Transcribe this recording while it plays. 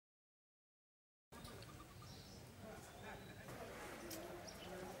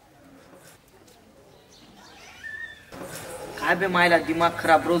काय बे मायला दिमाग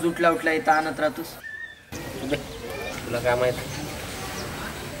खराब, रोज उठला उठला इथं आणत राहतोस. तुला काय माहित.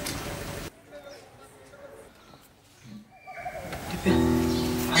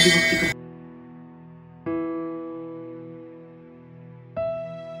 आली बघ तिकडे.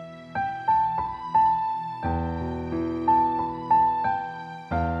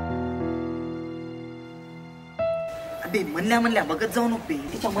 अबे म्हणल्या बघत जाऊ नको बे,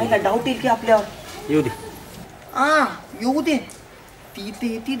 तिच्या मायला डाऊट येईल की आपल्यावर. येऊ दे. येऊ दे.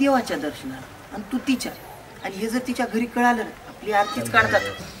 ती देवाच्या दर्शनाला आणि तू तिच्या, आणि हे जर तिच्या घरी कळालं आपली आरतीच काढतात.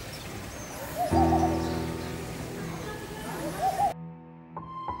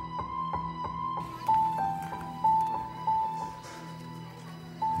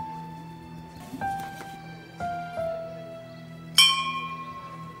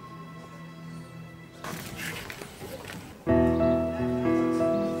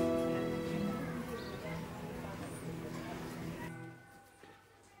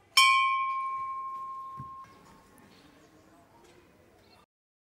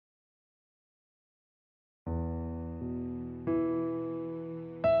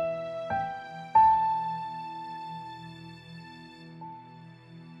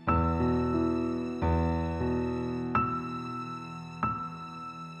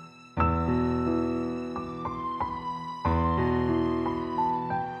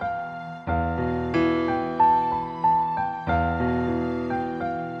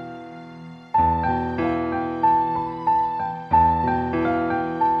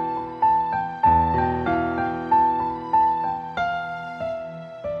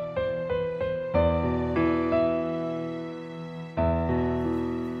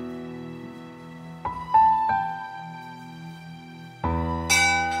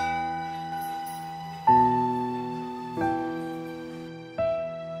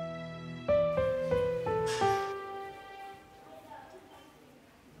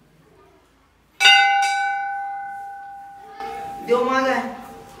 देव माग आहे.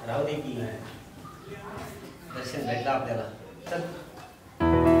 राहू दे की, दर्शन भेटलं आपल्याला. चल.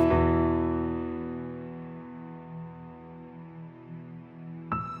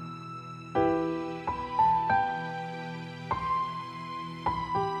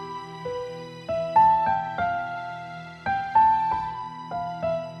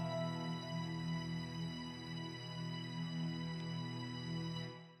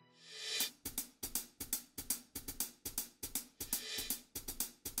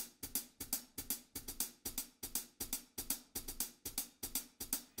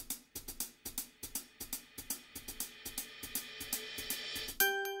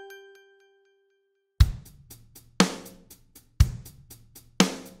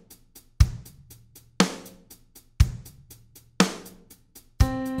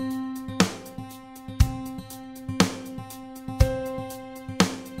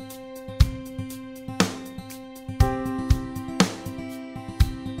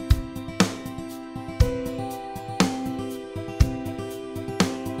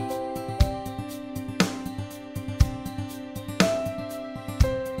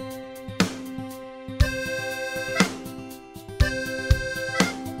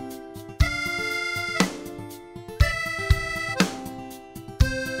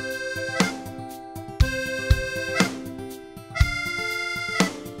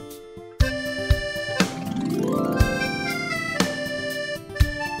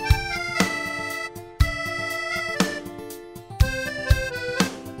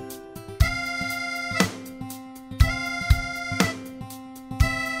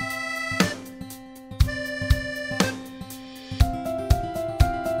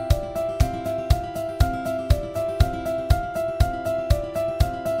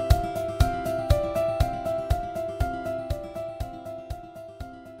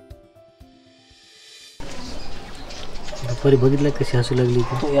 दुपारी बघितलं कशी हसू लागली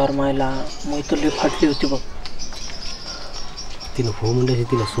ती. यार मायला मैत्री फाटली होती बघ. तिला हो म्हणजे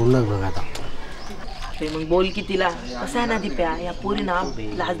तिला सोडणार बघ आता. मग बोल की तिला. कसं आहे ना दिप्या, या पोरी ना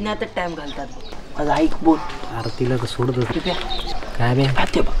लाजण्यातच टाइम घालतात. माझं ऐक बोल. अरे तिला तर सोडत दिप्या. काय बे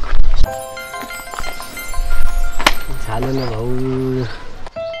खाते बघ. झालं ना भाऊ,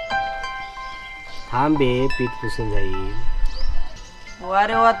 थांब बे, पीठ पुसून जाईल. वा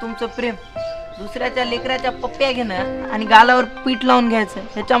रे वा, तुमचं प्रेम. दुसऱ्याच्या लेकराच्या पप्प्या घेणं आणि गालावर पीठ लावून घ्यायचं,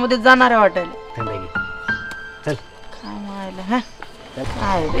 ह्याच्यामध्ये जाणार आहे वाटायला. चल. काय म्हणायला हा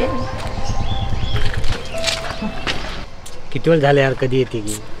काय रे. किती वेळ झाले यार, कधी येते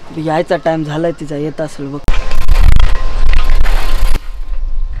की? यायचा टाइम झालाय तिचा, येत असेल बघ.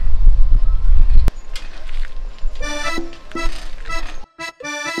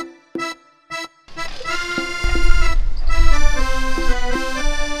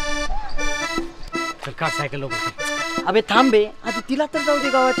 सायकल लवकर. अबे थांब बे, आधी तिला तर जाऊ दे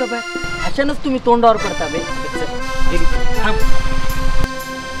गावाच्या बाहेर. अशानच तुम्ही तोंडावर पडता बे. गेली थांब.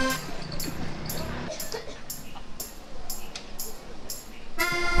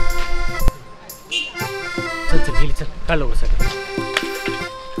 चल चल गेली चल काढ लवकर सायकल.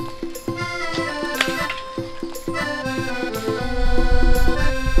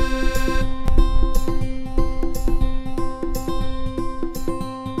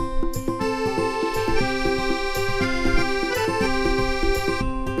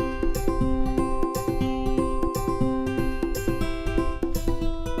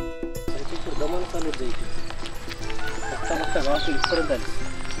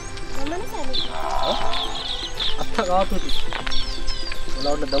 आत्ता गावात होती मला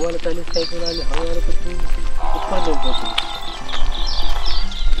वाटलं दमाला चालीस काय करून आली हळूहळू तर तू कुठपर्यंत जाऊन पोहोचली.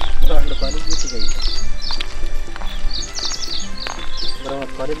 मला वाटलं कॉलेज येते काही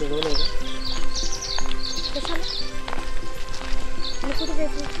बरं कॉलेजला जाऊ नाही का?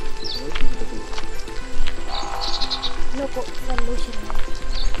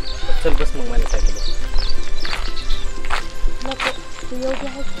 चल बस मग माझ्या सायकल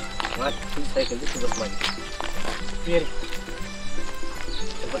तुझी सायकल तू बस माझी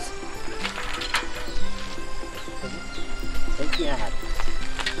बस.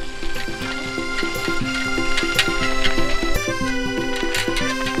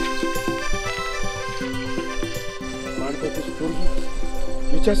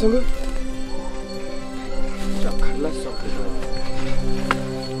 विचार सगळं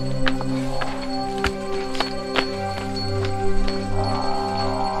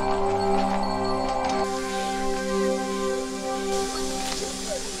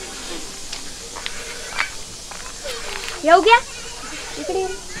येऊ घ्या इकडे.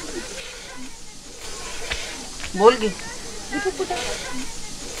 बोल की. दीपू कुठे?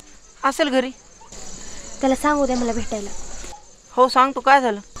 असेल घरी. त्याला सांगू द्या मला भेटायला. हो सांग. तू काय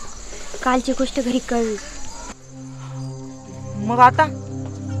झालं? कालची गोष्ट घरी कळली. मग आता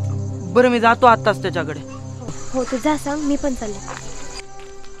बरं मी जातो आत्ताच त्याच्याकडे. हो तू जा सांग, मी पण चालले.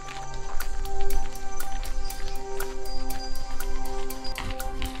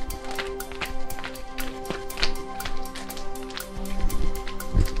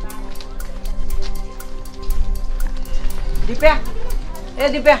 दिप्या, ए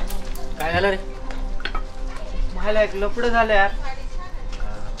दिप्या, काय झालं रे? मला एक लफडं झालं यार.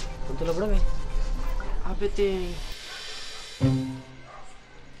 कोणतं लफडं मी? अबे ते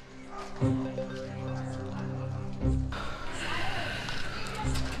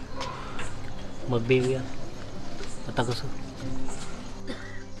मग बे येऊया आता कसं?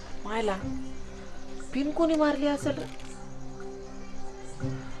 मायला पिन कोणी मारली असेल?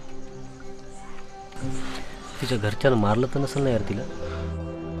 तिच्या घरच्यानं मारलं तर नसेल ना यार तिला.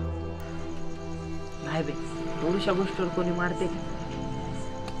 नाही बे, थोड्याशा गोष्टीवर कोणी मारते का?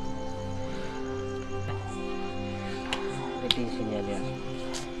 टेन्शन आले.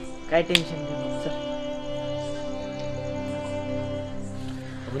 काय टेन्शन घेऊ. चल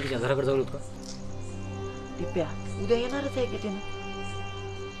आपण तिच्या घराकडे जाऊन येतो का? दिप्या उद्या येणारच आहे की तिने.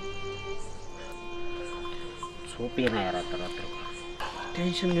 झोप ये ना यार आता रात्र.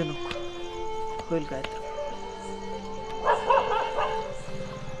 टेन्शन घेऊ नको, होईल काय तर.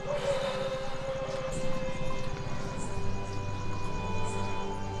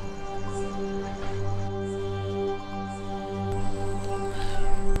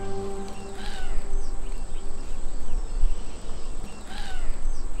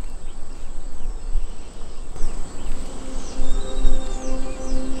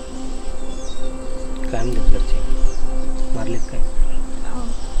 काय म्हणतात घरचे? मारलेत काय? हो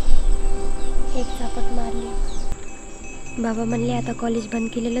एक चापट मारली. बाबा म्हणले आता कॉलेज बंद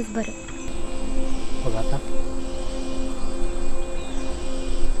केलेलंच बरं. मग आता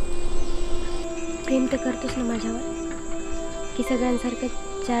प्रेम तर करतोस ना माझ्यावर, की सगळ्यांसारखं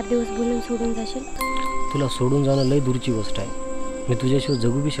 4 दिवस बोलून सोडून जाशील? तुला सोडून जाणं लय दूरची गोष्ट आहे. मी तुझ्याशिवाय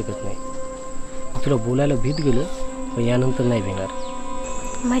जगू बी शकत नाही. तुला बोलायला भीत गेलं पण यानंतर नाही भेटणार.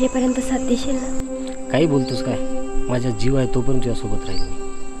 माझ्यापर्यंत साथ देशील ना? काही बोलतोस काय? माझा जीव आहे तोपर्यंत तुझ्यासोबत राहील मी.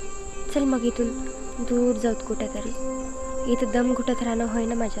 चल मग इथून दूर जाऊत कुठेतरी. इथं दम घुटत राहणं होय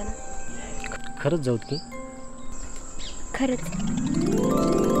ना माझ्यानं. खरंच जाऊत की? खरंच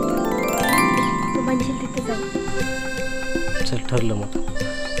तू म्हणशील तिथे जाऊ. चल ठरलं मग.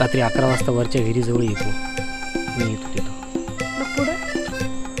 रात्री 11 वाजता वरच्या विहिरीजवळ येतो. मी येतो तिथं. मग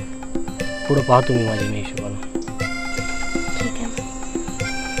पुढं पाहतो मी माझ्या मी हिशोबानं. ठीक आहे.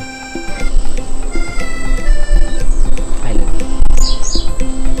 I love you.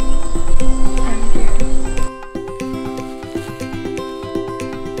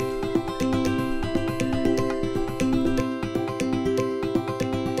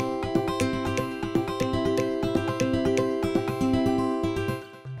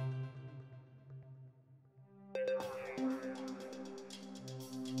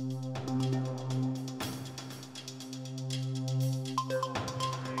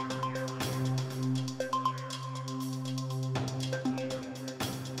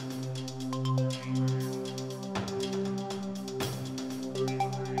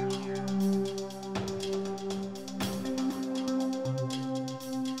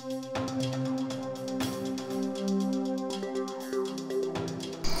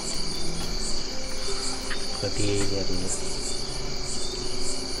 कधी येईल या तुझं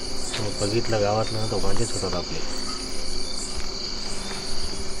बघितलं गावातलं ना तर वांदेच होतात आपले.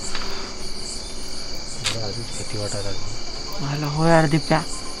 मला आधीच भीती वाटायला लागली. मला हो यार दिप्या,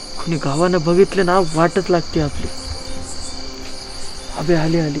 कुणी गावानं बघितलं ना वाटच लागते आपली. अबे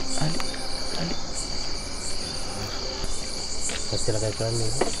आली आली आली आली. त्याला काय कळलं नाही.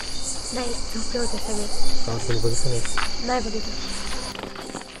 नाही, झोपले होते सगळे. गावात कोणी बघितलं नाही. नाही बघितलं.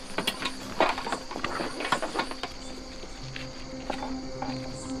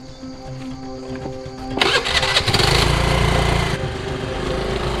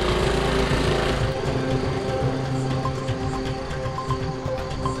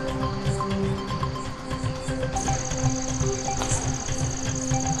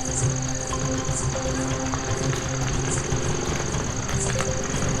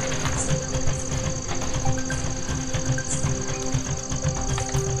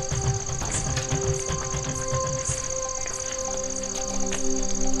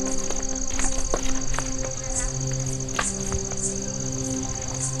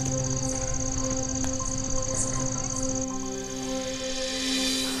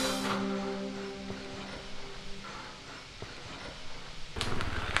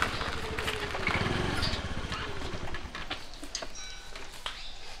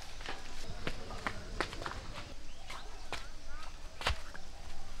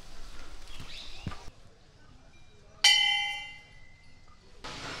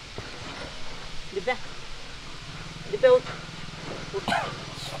 दिप्या दिप्या उठ.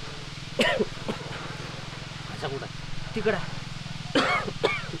 असा कुठं तिकडं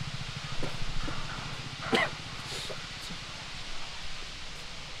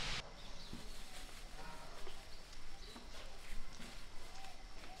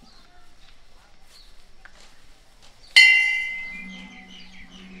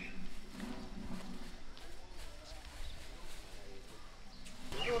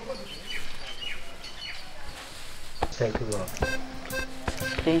थँक्यू बाबा.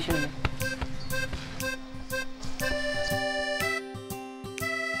 टेन्शन नाही.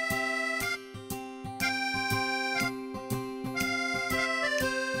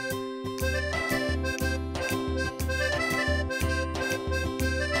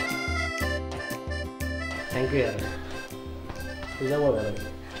 थँक्यू यार, तुझ्यामुळे झालं.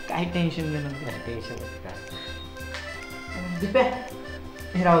 काही टेन्शन घेणं नाही. टेन्शन नाही काय. दिप्या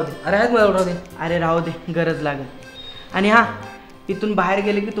हे राहू दे. अरे आहेत मला राहू दे. अरे राहू दे, गरज लागेल. आणि हा, इथून बाहेर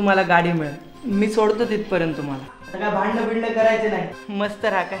गेले की तुम्हाला गाडी मिळेल. मी सोडतो तिथपर्यंत तुम्हाला. आता काय भांडणं बिंडणं करायचे नाही. मस्त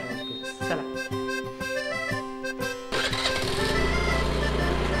राहा काय. चला.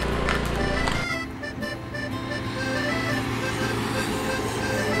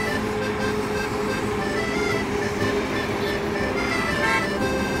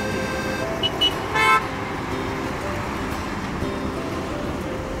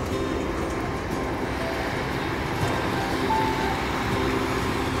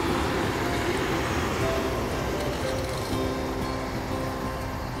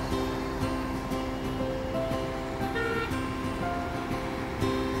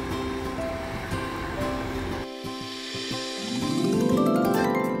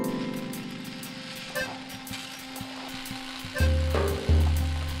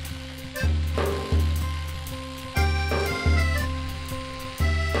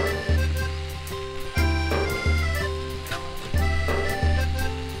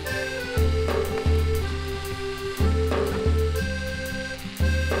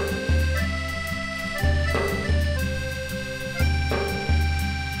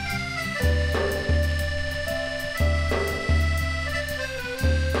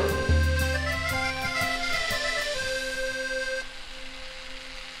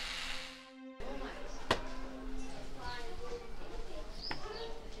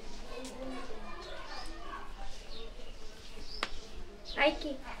 ऐक की,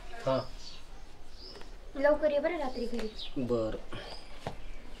 हां लवकर ये बरं रात्री घरी. बरं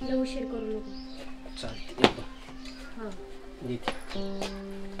लय उशीर करू नको. चालते. हां, येते.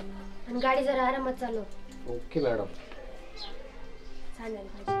 आणि गाडी जरा आरामात चालव. Okay madam. चालेल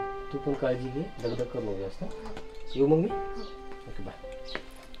भाजी. तू पण काळजी घे, दगदग कर नको जास्त. येऊ मग मी. Okay bye.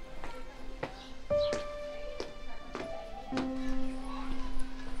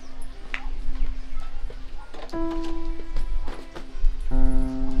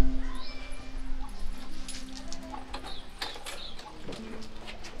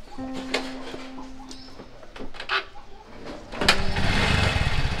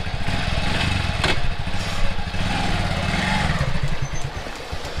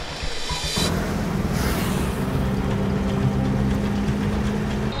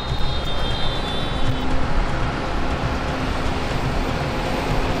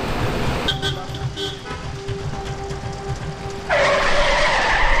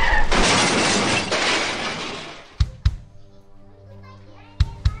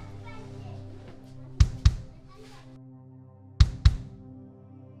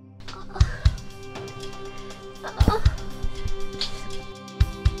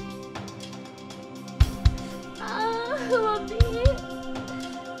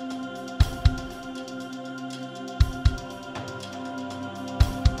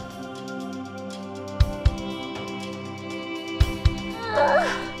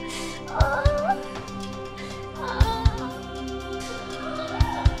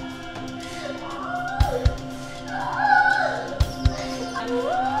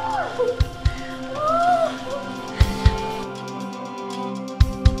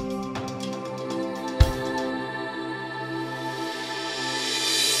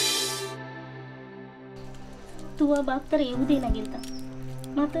 तुझा बाप तर येऊ दे ना गेलता,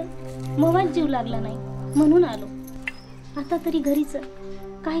 मात्र मवाच जीव लागला नाही म्हणून आलो. आता तरी घरीच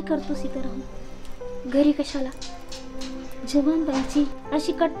काय करतोस इथं राहून? घरी कशाला? जवान बाईची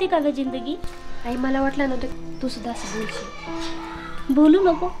अशी कटते का ग जिंदगी? आई मला वाटलं नव्हतं तू सुद्धा असं बोलशील. बोलू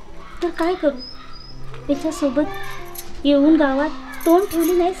नको तर काय करू? त्याच्यासोबत येऊन गावात तोंड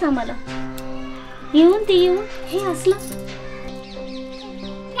ठेवली नाहीस आम्हाला. येऊन ते येऊन हे असलं.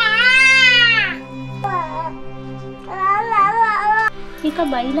 एका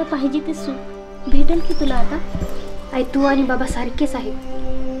बाईला पाहिजे ते सुख भेटेल की तुला आता? आई तू आणि बाबा सारखेच आहेत.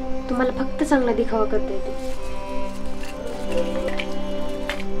 तुम्हाला फक्त चांगला दिखावा करता येतो.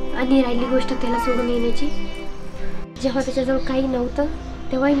 आणि राहिली गोष्ट त्याला सोडून येण्याची, जेव्हा त्याच्याजवळ काही नव्हतं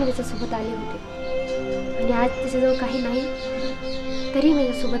तेव्हाही मी त्याच्यासोबत आले होते, आणि आज त्याच्याजवळ काही नाही तरी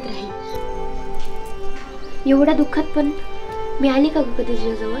माझ्यासोबत राहील. एवढ्या दुःखात पण मी आली का ग कधी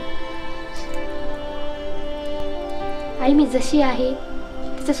तुझ्याजवळ? आई मी जशी आहे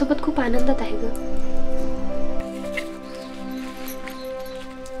त्याच्यासोबत खूप आनंदात आहे ग.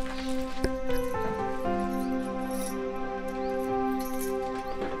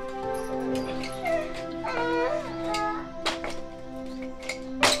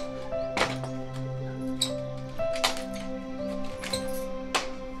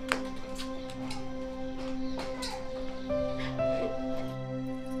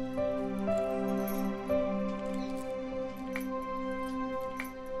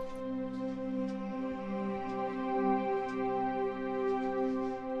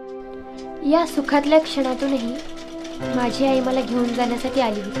 या सुखातल्या क्षणातूनही माझी आई मला घेऊन जाण्यासाठी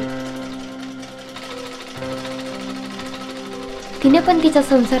आली होती. तिने पण तिचा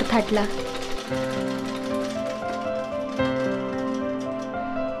संसार थाटला.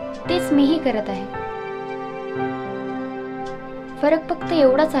 तेच मीही करत आहे. फरक फक्त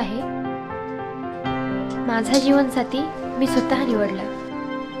एवढाच आहे, माझा जीवनसाथी मी स्वतः निवडला.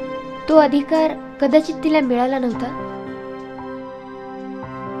 तो अधिकार कदाचित तिला मिळाला नव्हता.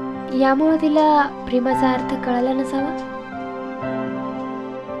 यामुळे तिला प्रेमाचा अर्थ कळाला नसावा.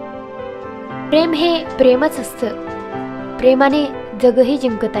 प्रेम हे प्रेमच असतं. प्रेमाने जगही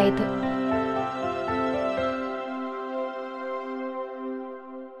जिंकता येतं.